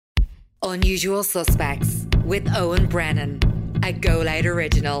Unusual Suspects with Owen Brennan, a Go Loud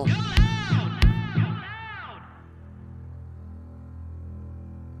original.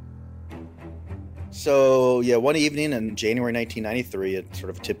 So, one evening in January 1993, it's sort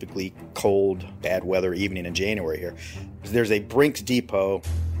of typically cold, bad weather evening in January here. There's a Brinks depot,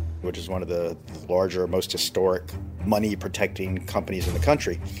 which is one of the larger, most historic money-protecting companies in the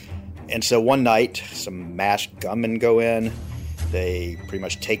country. And so one night, some masked gunmen go in. They pretty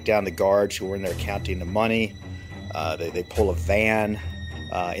much take down the guards who were in there counting the money. They pull a van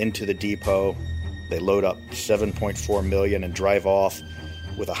into the depot. They load up $7.4 million and drive off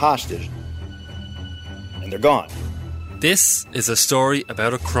with a hostage. And they're gone. This is a story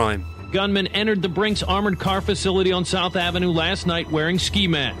about a crime. Gunmen entered the Brinks armored car facility on South Avenue last night wearing ski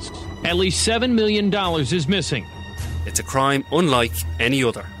masks. At least $7 million is missing. It's a crime unlike any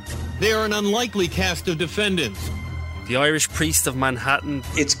other. They are an unlikely cast of defendants. The Irish priest of Manhattan.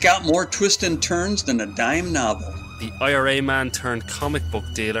 It's got more twists and turns than a dime novel. The IRA man turned comic book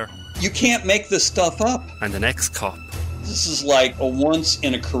dealer. You can't make this stuff up. And an ex-cop. This is like a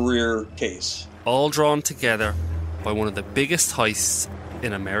once-in-a-career case. All drawn together by one of the biggest heists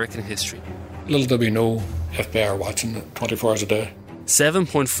in American history. Little did we know FBI are watching it 24 hours a day.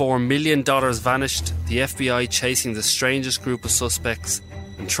 $7.4 million vanished, the FBI chasing the strangest group of suspects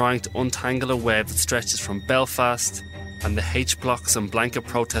and trying to untangle a web that stretches from Belfast and the H-blocks and blanket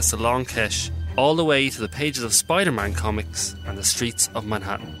protests along Kesh all the way to the pages of Spider-Man comics and the streets of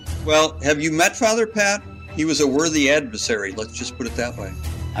Manhattan. Well, have you met Father Pat? He was a worthy adversary, let's just put it that way.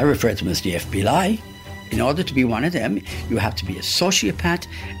 I refer to him as the FBI. In order to be one of them, you have to be a sociopath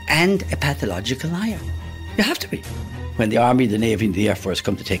and a pathological liar. You have to be. When the Army, the Navy and the Air Force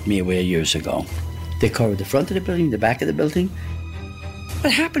come to take me away years ago, they covered the front of the building, the back of the building.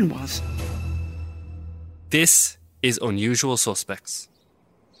 What happened was... This is Unusual Suspects.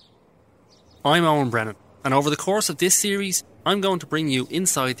 I'm Owen Brennan, and over the course of this series, I'm going to bring you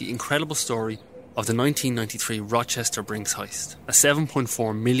inside the incredible story of the 1993 Rochester Brinks heist, a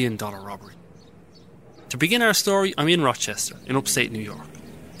 $7.4 million robbery. To begin our story, I'm in Rochester, in upstate New York.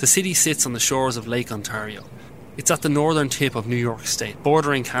 The city sits on the shores of Lake Ontario. It's at the northern tip of New York State,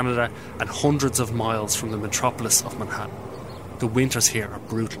 bordering Canada and hundreds of miles from the metropolis of Manhattan. The winters here are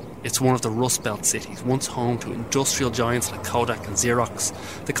brutal. It's one of the Rust Belt cities, once home to industrial giants like Kodak and Xerox,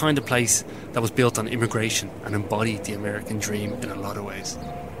 the kind of place that was built on immigration and embodied the American dream in a lot of ways.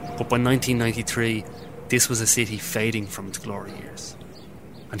 But by 1993, this was a city fading from its glory years.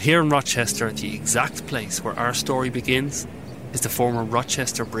 And here in Rochester, the exact place where our story begins, is the former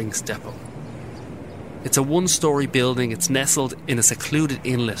Rochester Brinks depot. It's a one-storey building. It's nestled in a secluded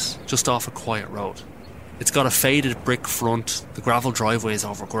inlet just off a quiet road. It's got a faded brick front, the gravel driveway is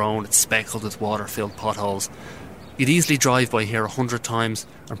overgrown, it's speckled with water-filled potholes. You'd easily drive by here 100 times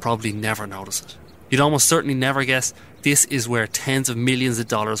and probably never notice it. You'd almost certainly never guess this is where tens of millions of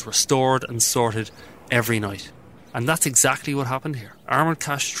dollars were stored and sorted every night. And that's exactly what happened here. Armoured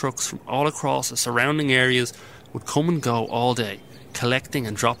cash trucks from all across the surrounding areas would come and go all day, collecting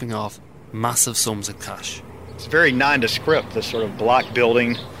and dropping off massive sums of cash. It's very nondescript, this sort of block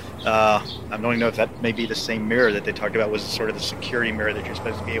building. I don't even know if that may be the same mirror that they talked about was sort of the security mirror that you're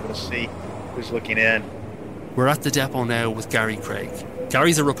supposed to be able to see who's looking in. We're at the depot now with Gary Craig.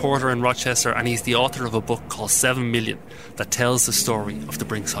 Gary's a reporter in Rochester and he's the author of a book called 7 Million that tells the story of the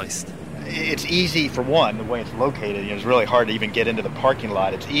Brinks heist. It's easy, for one, the way it's located. It's really hard to even get into the parking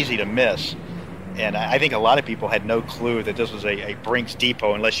lot. It's easy to miss. And I think a lot of people had no clue that this was a Brinks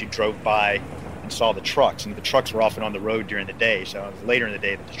depot unless you drove by and saw the trucks. And the trucks were often on the road during the day, so it was later in the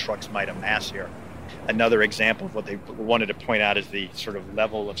day that the trucks might amass here. Another example of what they wanted to point out is the sort of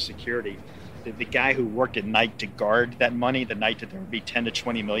level of security. The guy who worked at night to guard that money, the night that there would be 10 to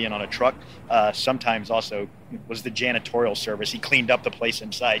 20 million on a truck, sometimes also was the janitorial service. He cleaned up the place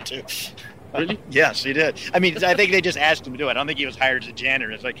inside, too. Really? Yes, he did. I mean, I think they just asked him to do it. I don't think he was hired as a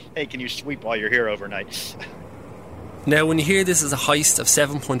janitor. It's like, hey, can you sweep while you're here overnight? Now, when you hear this is a heist of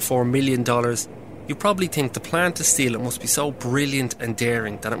 $7.4 million, you probably think the plan to steal it must be so brilliant and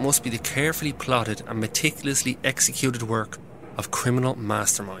daring that it must be the carefully plotted and meticulously executed work of criminal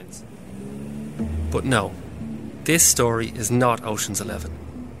masterminds. But no, this story is not Ocean's 11.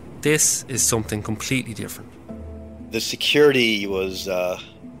 This is something completely different. The security was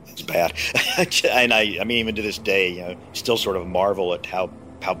bad. And I mean, even to this day, still sort of marvel at how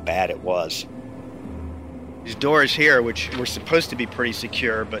bad it was. These doors here, which were supposed to be pretty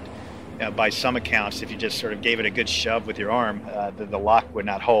secure, but by some accounts, if you just sort of gave it a good shove with your arm, the lock would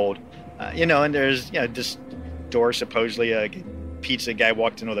not hold. And there's this door supposedly pizza guy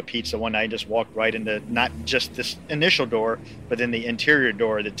walked in with a pizza one night and just walked right into not just this initial door, but then the interior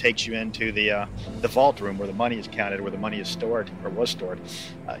door that takes you into the vault room where the money is counted, where the money is stored or was stored.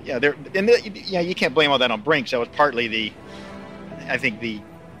 You can't blame all that on Brinks. That was partly the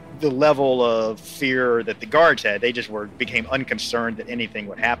level of fear that the guards had. They just became unconcerned that anything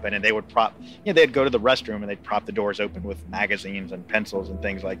would happen, and they would they'd go to the restroom and they'd prop the doors open with magazines and pencils and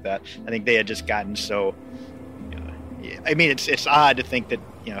things like that. I think they had just gotten so. I mean, it's odd to think that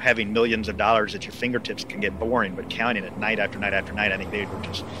having millions of dollars at your fingertips can get boring, but counting it night after night after night, I think they were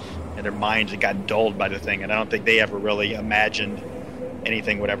just their minds had gotten dulled by the thing, and I don't think they ever really imagined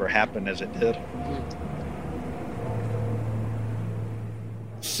anything would ever happen as it did.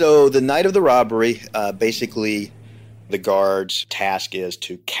 So the night of the robbery, basically the guards' task is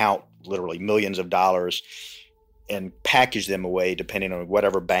to count literally millions of dollars and package them away depending on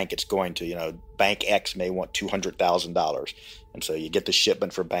whatever bank it's going to. Bank X may want $200,000. And so you get the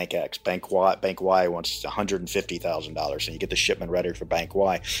shipment for Bank X. Bank Y wants $150,000. And you get the shipment ready for Bank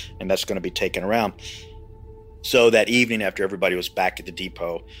Y. And that's going to be taken around. So that evening after everybody was back at the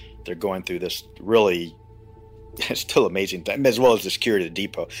depot, they're going through this really... It's still amazing thing, as well as the security of the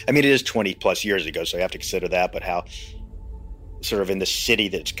depot. I mean, it is 20 plus years ago, so you have to consider that, but how sort of in the city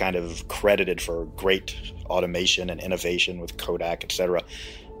that's kind of credited for great automation and innovation with Kodak, et cetera,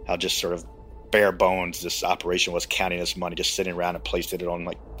 how just sort of bare bones this operation was, counting this money, just sitting around and placing it on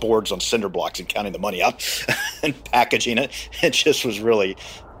like boards on cinder blocks and counting the money out and packaging it. It just was really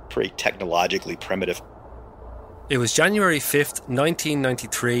pretty technologically primitive. It was January 5th,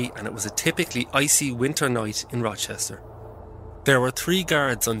 1993, and it was a typically icy winter night in Rochester. There were 3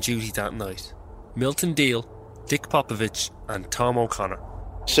 guards on duty that night: Milton Deal, Dick Popovich, and Tom O'Connor.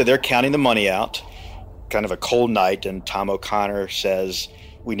 So they're counting the money out, kind of a cold night, and Tom O'Connor says,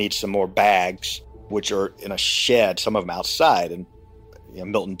 we need some more bags, which are in a shed, some of them outside. And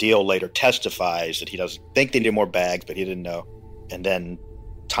Milton Deal later testifies that he doesn't think they need more bags, but he didn't know. And then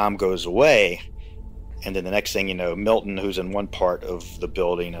Tom goes away. And then the next thing you know, Milton, who's in one part of the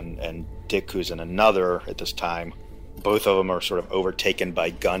building, and Dick, who's in another at this time, both of them are sort of overtaken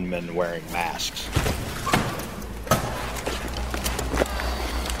by gunmen wearing masks.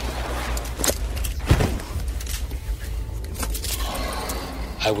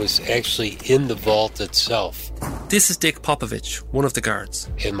 I was actually in the vault itself. This is Dick Popovich, one of the guards.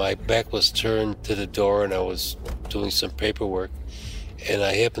 And my back was turned to the door, and I was doing some paperwork. And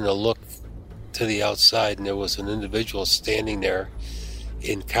I happened to look to the outside, and there was an individual standing there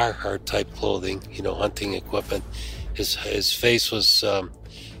in Carhartt-type clothing, hunting equipment. His face was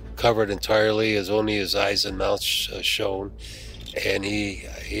covered entirely, as only his eyes and mouth shown. And he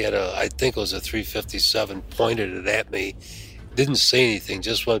had I think it was a .357, pointed it at me. Didn't say anything,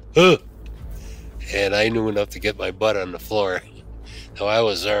 just went, huh! And I knew enough to get my butt on the floor. Now, I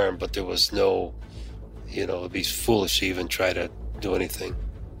was armed, but there was no, it'd be foolish to even try to do anything.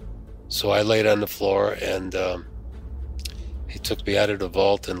 So I laid on the floor, and he took me out of the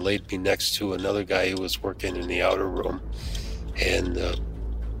vault and laid me next to another guy who was working in the outer room, and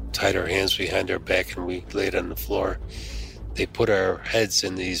tied our hands behind our back, and we laid on the floor. They put our heads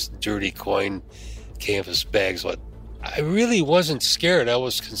in these dirty coin canvas bags. But I really wasn't scared. I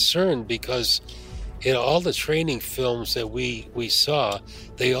was concerned because all the training films that we saw,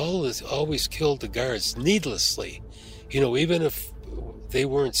 they always killed the guards needlessly, even if they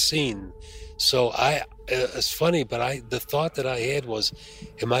weren't seen. So it's funny, but the thought that I had was,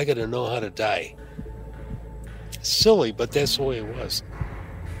 am I going to know how to die? Silly, but that's the way it was.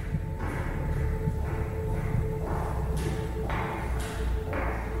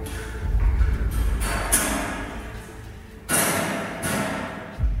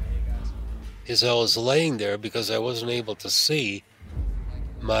 As I was laying there, because I wasn't able to see,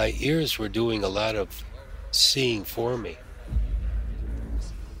 my ears were doing a lot of seeing for me.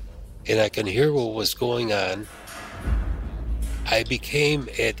 And I can hear what was going on. I became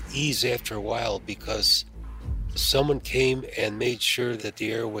at ease after a while because someone came and made sure that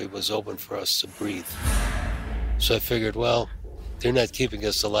the airway was open for us to breathe. So I figured, well, they're not keeping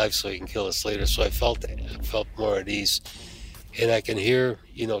us alive so they can kill us later. So I felt more at ease. And I can hear,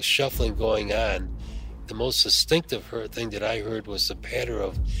 shuffling going on. The most distinctive thing that I heard was the patter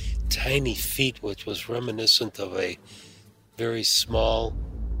of tiny feet, which was reminiscent of a very small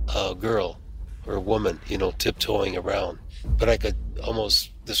girl or woman, tiptoeing around. But I could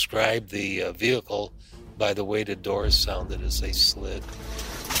almost describe the vehicle by the way the doors sounded as they slid.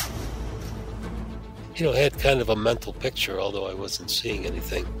 I had kind of a mental picture, although I wasn't seeing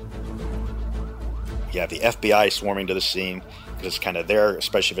anything. You have the FBI swarming to the scene because it's kind of there,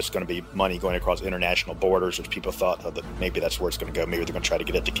 especially if it's going to be money going across international borders, which people thought that maybe that's where it's going to go. Maybe they're going to try to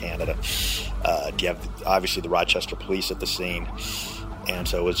get it to Canada. You have obviously the Rochester police at the scene, and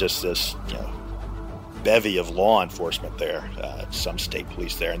so it was just this bevy of law enforcement there, some state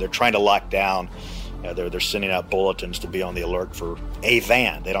police there, and they're trying to lock down. They're sending out bulletins to be on the alert for a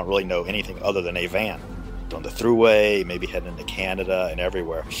van. They don't really know anything other than a van on the thruway, maybe heading into Canada and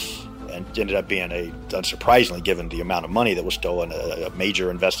everywhere. And ended up being unsurprisingly, given the amount of money that was stolen, a major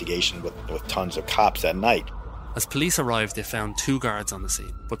investigation with tons of cops that night. As police arrived, they found 2 guards on the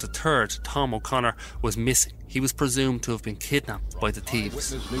scene, but the third, Tom O'Connor, was missing. He was presumed to have been kidnapped by the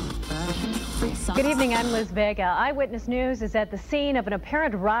thieves. Good evening, I'm Liz Vega. Eyewitness News is at the scene of an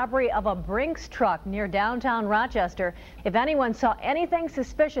apparent robbery of a Brinks truck near downtown Rochester. If anyone saw anything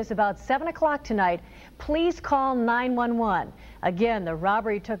suspicious about 7 o'clock tonight, please call 911. Again, the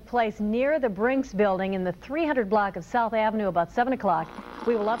robbery took place near the Brinks building in the 300 block of South Avenue about 7 o'clock.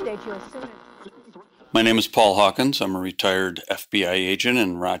 We will update you as soon as... My name is Paul Hawkins. I'm a retired FBI agent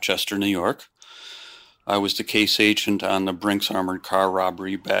in Rochester, New York. I was the case agent on the Brinks armored car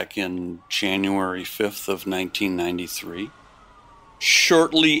robbery back in January 5th of 1993.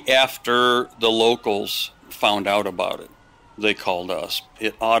 Shortly after the locals found out about it, they called us.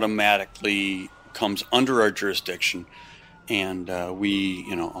 It automatically comes under our jurisdiction, and we,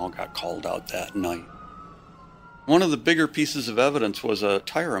 all got called out that night. One of the bigger pieces of evidence was a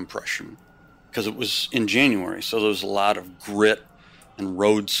tire impression, because it was in January, so there was a lot of grit and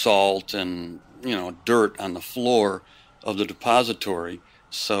road salt and, dirt on the floor of the depository.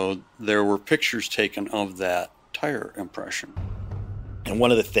 So there were pictures taken of that tire impression. And one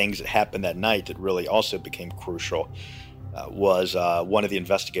of the things that happened that night that really also became crucial was one of the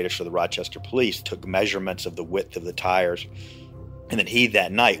investigators for the Rochester police took measurements of the width of the tires. And then he,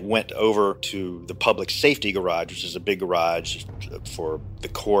 that night, went over to the public safety garage, which is a big garage for the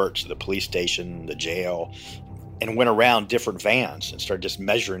courts, the police station, the jail, and went around different vans and started just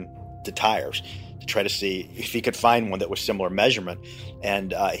measuring the tires to try to see if he could find one that was similar measurement.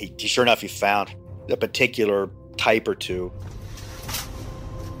 And he sure enough, he found a particular type or two.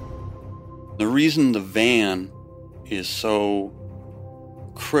 The reason the van is so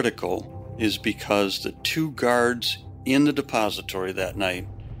critical is because the 2 guards in the depository that night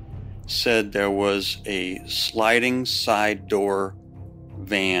said there was a sliding side door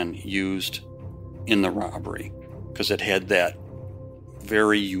van used in the robbery because it had that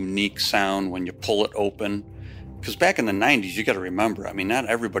very unique sound when you pull it open. Because back in the 90s, you got to remember, not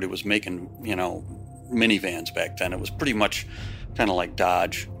everybody was making, minivans back then. It was pretty much kind of like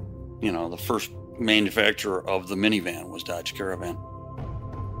Dodge. The first manufacturer of the minivan was Dodge Caravan.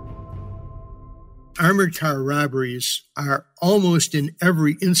 Armored car robberies are almost in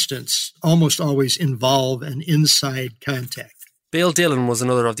every instance, almost always involve an inside contact. Bill Dillon was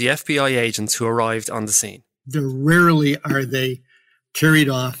another of the FBI agents who arrived on the scene. Rarely are they carried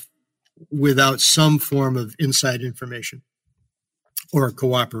off without some form of inside information or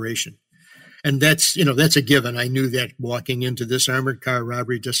cooperation. And that's a given. I knew that walking into this armored car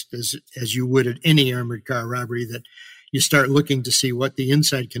robbery, just as you would at any armored car robbery, that you start looking to see what the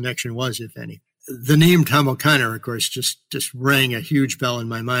inside connection was, if any. The name Tom O'Connor, of course, just rang a huge bell in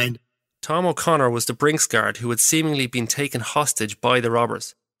my mind. Tom O'Connor was the Brinks guard who had seemingly been taken hostage by the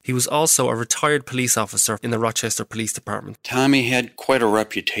robbers. He was also a retired police officer in the Rochester Police Department. Tommy had quite a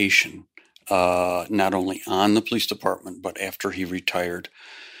reputation, not only on the police department, but after he retired,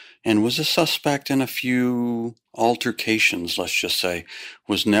 and was a suspect in a few altercations, let's just say.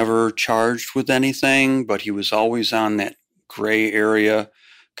 Was never charged with anything, but he was always on that gray area,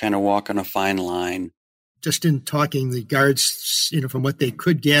 kind of walking a fine line. Just in talking, the guards, from what they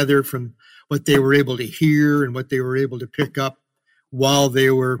could gather, from what they were able to hear and what they were able to pick up while they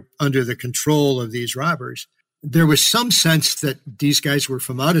were under the control of these robbers, there was some sense that these guys were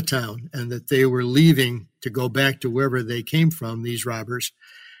from out of town and that they were leaving to go back to wherever they came from, these robbers.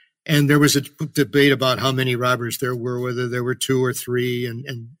 And there was a debate about how many robbers there were, whether there were 2 or 3,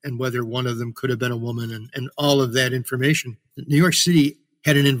 and whether one of them could have been a woman, and all of that information. New York City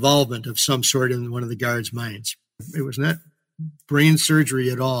had an involvement of some sort in one of the guards' minds. It was not brain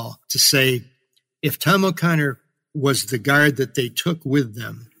surgery at all to say, if Tom O'Connor was the guard that they took with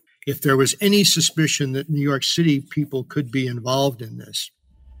them, if there was any suspicion that New York City people could be involved in this,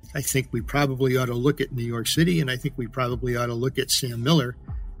 I think we probably ought to look at New York City, and I think we probably ought to look at Sam Miller.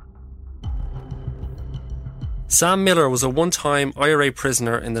 Sam Miller was a one-time IRA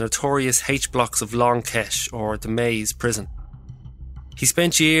prisoner in the notorious H blocks of Long Kesh, or the Maze prison. He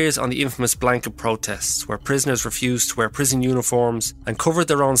spent years on the infamous blanket protests, where prisoners refused to wear prison uniforms and covered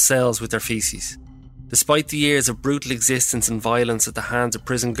their own cells with their feces. Despite the years of brutal existence and violence at the hands of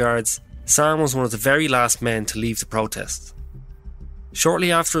prison guards, Sam was one of the very last men to leave the protests.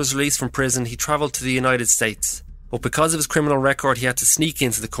 Shortly after his release from prison, he travelled to the United States, but because of his criminal record he had to sneak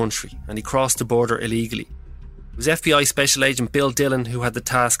into the country and he crossed the border illegally. It was FBI Special Agent Bill Dillon who had the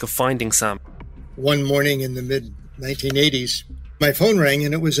task of finding Sam. One morning in the mid-1980s, my phone rang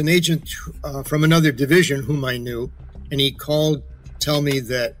and it was an agent from another division whom I knew, and he called to tell me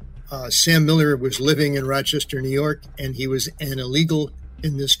that Sam Miller was living in Rochester, New York, and he was an illegal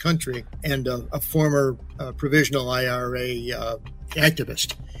in this country and a former provisional IRA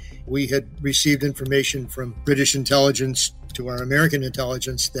activist. We had received information from British intelligence to our American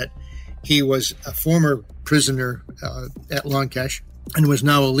intelligence that he was a former prisoner at Longcash and was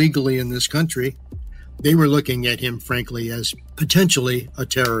now illegally in this country. They were looking at him, frankly, as potentially a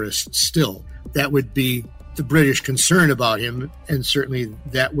terrorist still. That would be the British concern about him, and certainly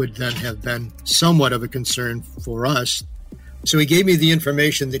that would then have been somewhat of a concern for us. So he gave me the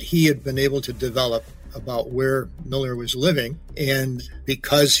information that he had been able to develop about where Miller was living, and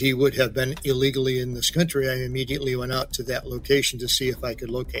because he would have been illegally in this country, I immediately went out to that location to see if I could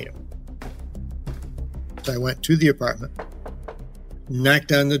locate him. So I went to the apartment,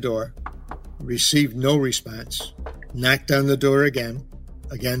 knocked on the door, received no response, knocked on the door again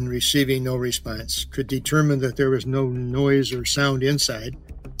receiving no response, could determine that there was no noise or sound inside,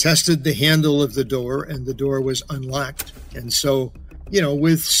 tested the handle of the door, and the door was unlocked. And so,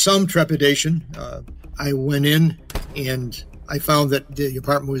 with some trepidation, I went in and I found that the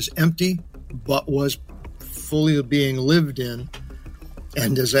apartment was empty, but was fully being lived in.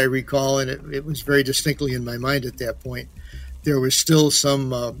 And as I recall, and it was very distinctly in my mind at that point, there was still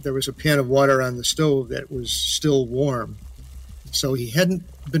there was a pan of water on the stove that was still warm. So he hadn't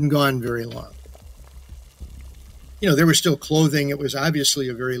been gone very long. There was still clothing. It was obviously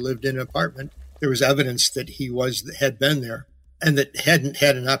a very lived-in apartment. There was evidence that he had been there and that hadn't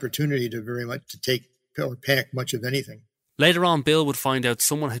had an opportunity to take or pack much of anything. Later on, Bill would find out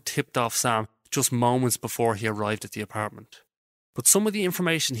someone had tipped off Sam just moments before he arrived at the apartment. But some of the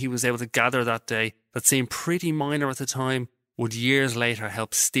information he was able to gather that day that seemed pretty minor at the time would years later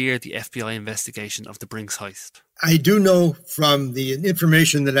help steer the FBI investigation of the Brinks heist. I do know from the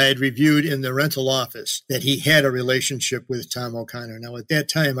information that I had reviewed in the rental office that he had a relationship with Tom O'Connor. Now, at that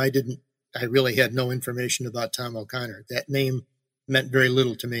time, I really had no information about Tom O'Connor. That name meant very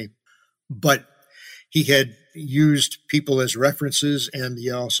little to me. But he had used people as references, and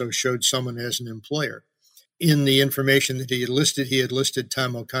he also showed someone as an employer. In the information that he had listed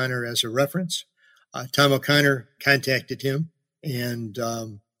Tom O'Connor as a reference. Tom O'Connor contacted him and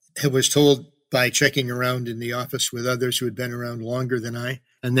was told by checking around in the office with others who had been around longer than I,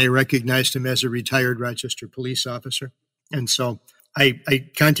 and they recognized him as a retired Rochester police officer. And so I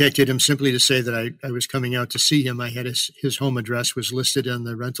contacted him simply to say that I was coming out to see him. I had his home address was listed on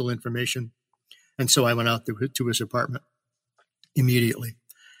the rental information. And so I went out to his apartment immediately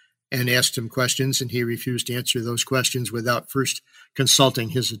and asked him questions, and he refused to answer those questions without first consulting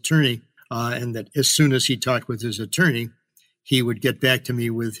his attorney. And that as soon as he talked with his attorney, he would get back to me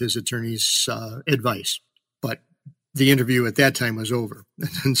with his attorney's advice. But the interview at that time was over.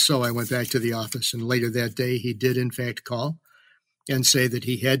 And so I went back to the office, and later that day he did in fact call and say that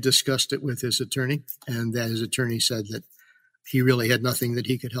he had discussed it with his attorney, and that his attorney said that he really had nothing that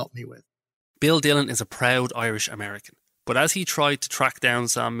he could help me with. Bill Dillon is a proud Irish American, but as he tried to track down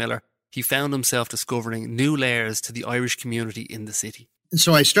Sam Miller, he found himself discovering new layers to the Irish community in the city. And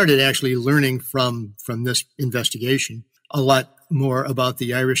so I started actually learning from this investigation a lot more about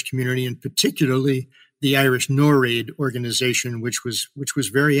the Irish community, and particularly the Irish NORAID organization, which was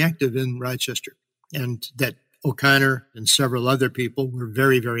very active in Rochester, and that O'Connor and several other people were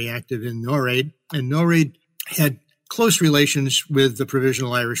very, very active in NORAID. And NORAID had close relations with the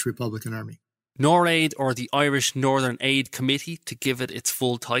Provisional Irish Republican Army. NORAID, or the Irish Northern Aid Committee, to give it its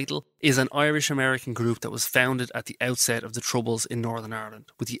full title, is an Irish-American group that was founded at the outset of the Troubles in Northern Ireland,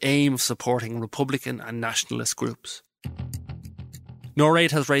 with the aim of supporting Republican and nationalist groups.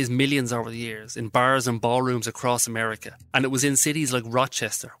 NORAID has raised millions over the years in bars and ballrooms across America, and it was in cities like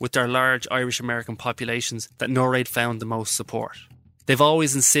Rochester, with their large Irish-American populations, that NORAID found the most support. They've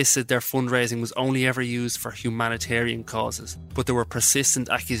always insisted their fundraising was only ever used for humanitarian causes, but there were persistent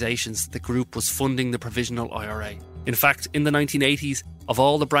accusations that the group was funding the Provisional IRA. In fact, in the 1980s, of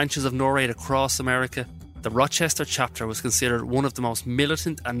all the branches of NORAID across America, the Rochester chapter was considered one of the most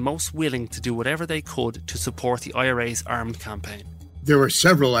militant and most willing to do whatever they could to support the IRA's armed campaign. There were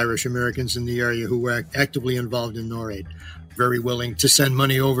several Irish Americans in the area who were actively involved in NORAID. very willing to send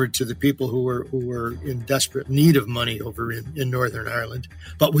money over to the people who were in desperate need of money over in Northern Ireland.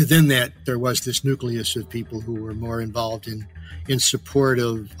 But within that, there was this nucleus of people who were more involved in support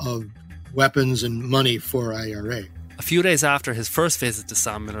of weapons and money for IRA. A few days after his first visit to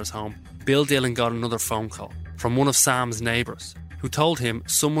Sam Miller's home, Bill Dillon got another phone call from one of Sam's neighbours who told him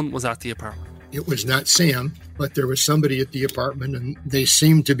someone was at the apartment. It was not Sam, but there was somebody at the apartment, and they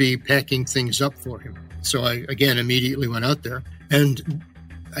seemed to be packing things up for him. So I, again, immediately went out there and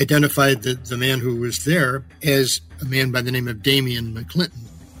identified the man who was there as a man by the name of Damian McClinton,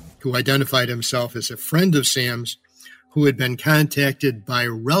 who identified himself as a friend of Sam's who had been contacted by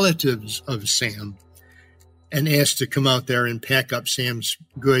relatives of Sam and asked to come out there and pack up Sam's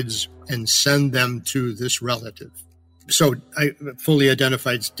goods and send them to this relative. So I fully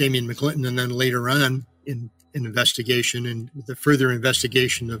identified Damian McClinton, and then later on in investigation and the further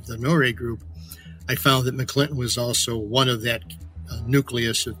investigation of the Norrie group, I found that McClinton was also one of that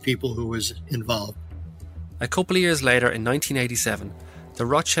nucleus of people who was involved. A couple of years later, in 1987, the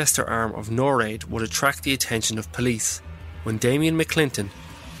Rochester arm of NORAID would attract the attention of police when Damian McClinton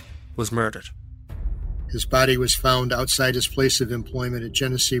was murdered. His body was found outside his place of employment at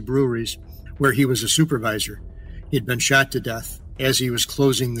Genesee Breweries, where he was a supervisor. He'd been shot to death as he was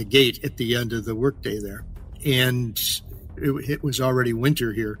closing the gate at the end of the workday there. And it was already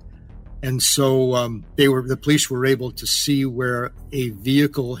winter here. And so the police were able to see where a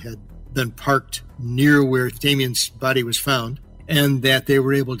vehicle had been parked near where Damian's body was found, and that they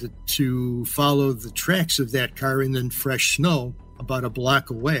were able to follow the tracks of that car in fresh snow about a block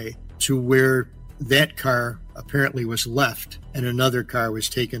away to where that car apparently was left, and another car was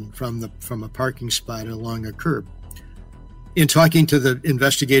taken from a parking spot along a curb. In talking to the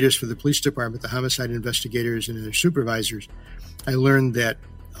investigators for the police department, the homicide investigators and their supervisors, I learned that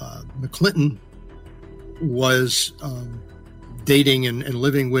McClinton was dating and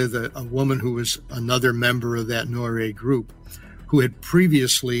living with a woman who was another member of that Norrie group, who had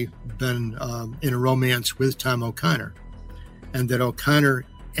previously been in a romance with Tom O'Connor, and that O'Connor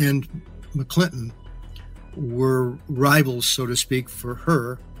and McClinton were rivals, so to speak, for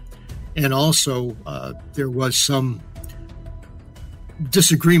her. And also there was some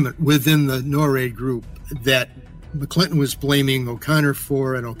disagreement within the Norrie group that McClinton was blaming O'Connor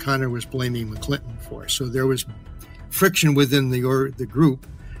for, and O'Connor was blaming McClinton for. So there was friction within the group,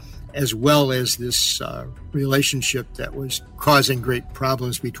 as well as this relationship that was causing great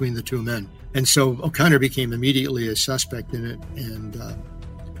problems between the two men. And so O'Connor became immediately a suspect in it, and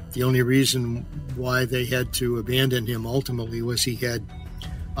the only reason why they had to abandon him ultimately was he had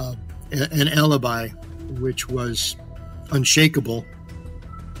an alibi which was unshakable.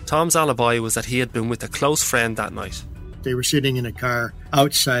 Tom's alibi was that he had been with a close friend that night. They were sitting in a car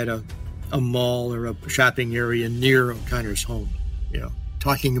outside a mall or a shopping area near O'Connor's home,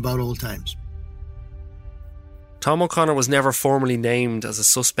 talking about old times. Tom O'Connor was never formally named as a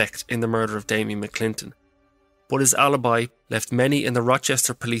suspect in the murder of Damian McClinton, but his alibi left many in the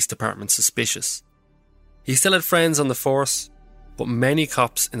Rochester Police Department suspicious. He still had friends on the force, but many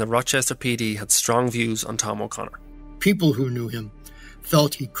cops in the Rochester PD had strong views on Tom O'Connor. People who knew him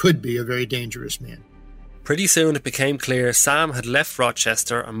felt he could be a very dangerous man. Pretty soon it became clear Sam had left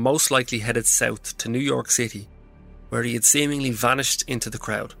Rochester and most likely headed south to New York City, where he had seemingly vanished into the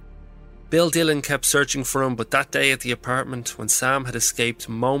crowd. Bill Dillon kept searching for him, but that day at the apartment, when Sam had escaped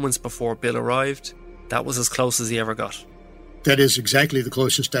moments before Bill arrived, that was as close as he ever got. That is exactly the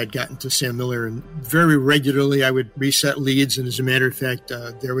closest I'd gotten to Sam Miller, and very regularly I would reset leads, and as a matter of fact,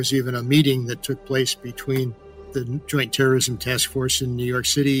 there was even a meeting that took place between the Joint Terrorism Task Force in New York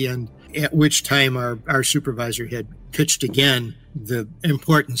City, and at which time our supervisor had pitched again the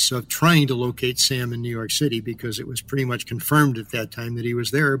importance of trying to locate Sam in New York City, because it was pretty much confirmed at that time that he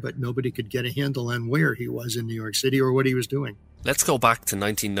was there, but nobody could get a handle on where he was in New York City or what he was doing. Let's go back to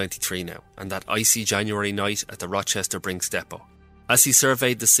 1993 now, and that icy January night at the Rochester Brinks depot. As he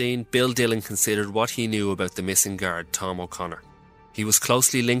surveyed the scene, Bill Dillon considered what he knew about the missing guard, Tom O'Connor. He was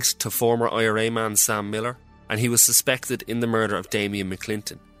closely linked to former IRA man Sam Miller, and he was suspected in the murder of Damian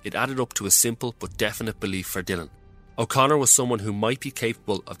McClinton. It added up to a simple but definite belief for Dillon. O'Connor was someone who might be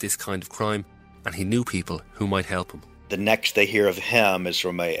capable of this kind of crime, and he knew people who might help him. The next they hear of him is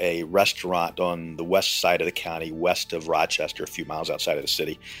from a restaurant on the west side of the county, west of Rochester, a few miles outside of the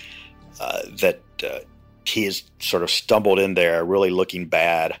city, that he has sort of stumbled in there really looking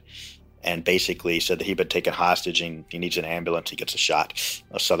bad, and basically said that he'd been taken hostage and he needs an ambulance. He gets a shot,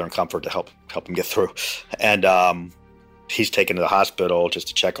 a Southern Comfort to help him get through. And he's taken to the hospital just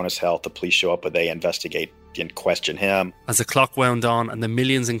to check on his health. The police show up, but they investigate and question him. As the clock wound on and the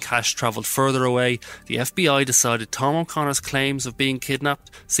millions in cash travelled further away, the FBI decided Tom O'Connor's claims of being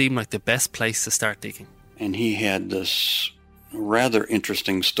kidnapped seemed like the best place to start digging. And he had this rather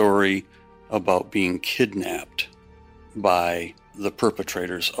interesting story about being kidnapped by the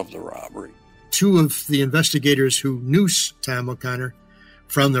perpetrators of the robbery. Two of the investigators who knew Tom O'Connor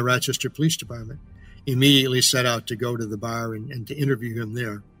from the Rochester Police Department immediately set out to go to the bar and to interview him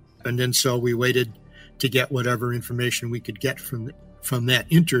there. And then so we waited to get whatever information we could get from that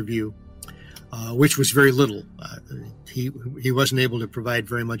interview, which was very little. He wasn't able to provide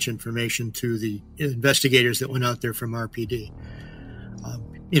very much information to the investigators that went out there from RPD.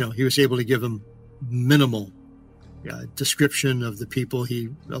 He was able to give them minimal description of the people. He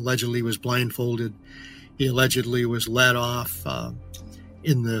allegedly was blindfolded. He allegedly was led off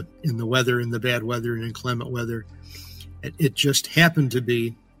in the weather, in the bad weather and inclement weather. It just happened to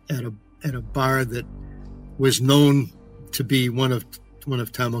be at a bar that was known to be one of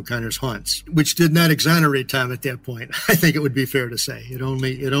Tom O'Connor's haunts, which did not exonerate Tom at that point. I think it would be fair to say it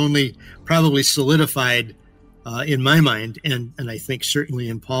only probably solidified in my mind, and I think certainly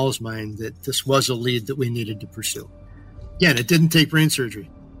in Paul's mind, that this was a lead that we needed to pursue. Yeah, and it didn't take brain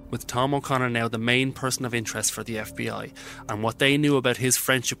surgery. With Tom O'Connor now the main person of interest for the FBI, and what they knew about his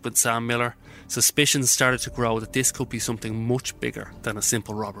friendship with Sam Miller, suspicions started to grow that this could be something much bigger than a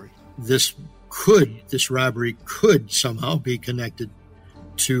simple robbery. This robbery could somehow be connected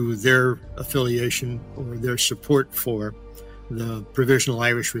to their affiliation or their support for the Provisional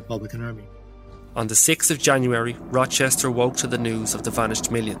Irish Republican Army. On the 6th of January, Rochester woke to the news of the vanished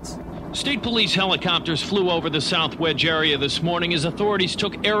millions. State police helicopters flew over the South Wedge area this morning as authorities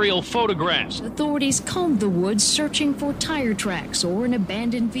took aerial photographs. Authorities combed the woods searching for tire tracks or an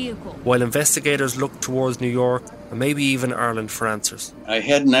abandoned vehicle, while investigators looked towards New York and maybe even Ireland for answers. I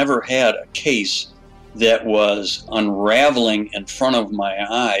had never had a case that was unraveling in front of my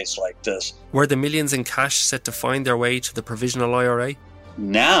eyes like this. Were the millions in cash set to find their way to the Provisional IRA?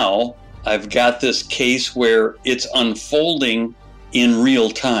 Now I've got this case where it's unfolding in real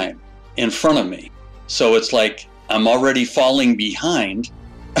time in front of me. So it's like I'm already falling behind.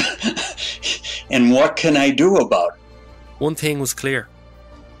 And what can I do about it? One thing was clear.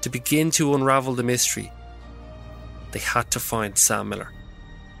 To begin to unravel the mystery, they had to find Sam Miller.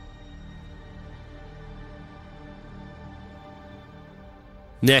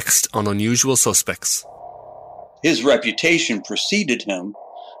 Next on Unusual Suspects. His reputation preceded him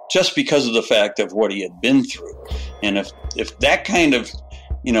just because of the fact of what he had been through. And if that kind of,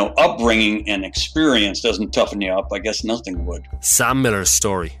 upbringing and experience doesn't toughen you up, I guess nothing would. Sam Miller's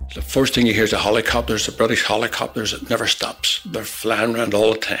story. The first thing you hear is the helicopters, the British helicopters. It never stops. They're flying around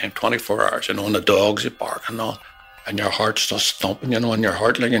all the time, 24 hours, and the dogs, you bark and all. And your heart's just thumping, in your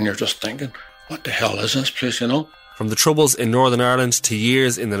heart, and you're just thinking, what the hell is this place, From the troubles in Northern Ireland to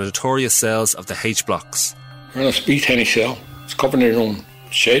years in the notorious cells of the H blocks. We're in a wee tiny cell. It's covered in your own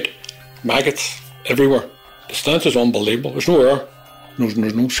shade. Maggots everywhere. The stench is unbelievable. There's no air. There's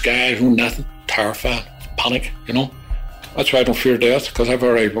no sky, there's no nothing. Terrified. Panic, That's why I don't fear death, because I've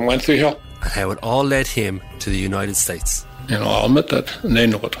already went through hell. And how it all led him to the United States. I'll admit that, and they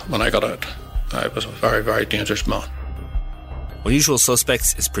know it. When I got out, I was a very, very dangerous man. Unusual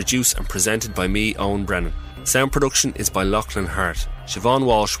Suspects is produced and presented by me, Owen Brennan. Sound production is by Lachlan Hart. Siobhan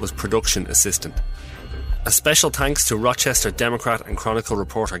Walsh was production assistant. A special thanks to Rochester Democrat and Chronicle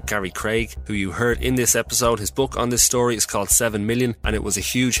reporter Gary Craig, who you heard in this episode. His book on this story is called 7 Million, and it was a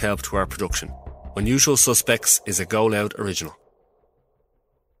huge help to our production. Unusual Suspects is a Go Loud original.